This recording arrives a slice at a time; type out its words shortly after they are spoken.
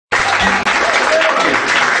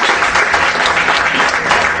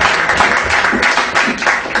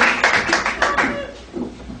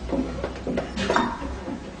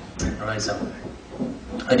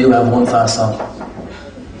do have one fast song.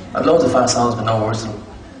 I've loads of fast songs, but no words to them.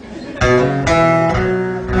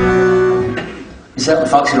 Myself and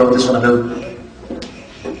Foxy wrote this one about,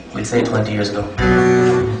 we'll say 20 years ago.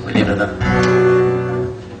 We leave it at that.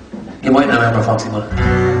 You might not remember Foxy, but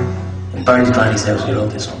in Barry Decliny's house we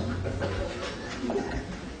wrote this one.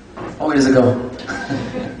 Oh, where does it go?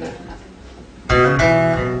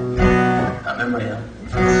 That memory, yeah.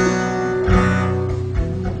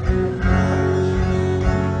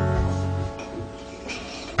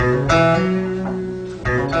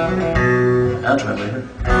 I can't remember either.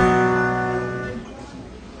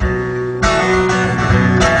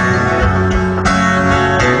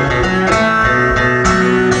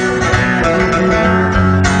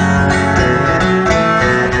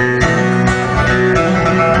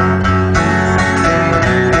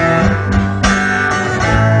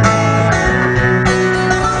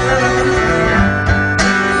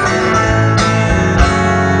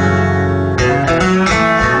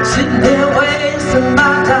 Sitting there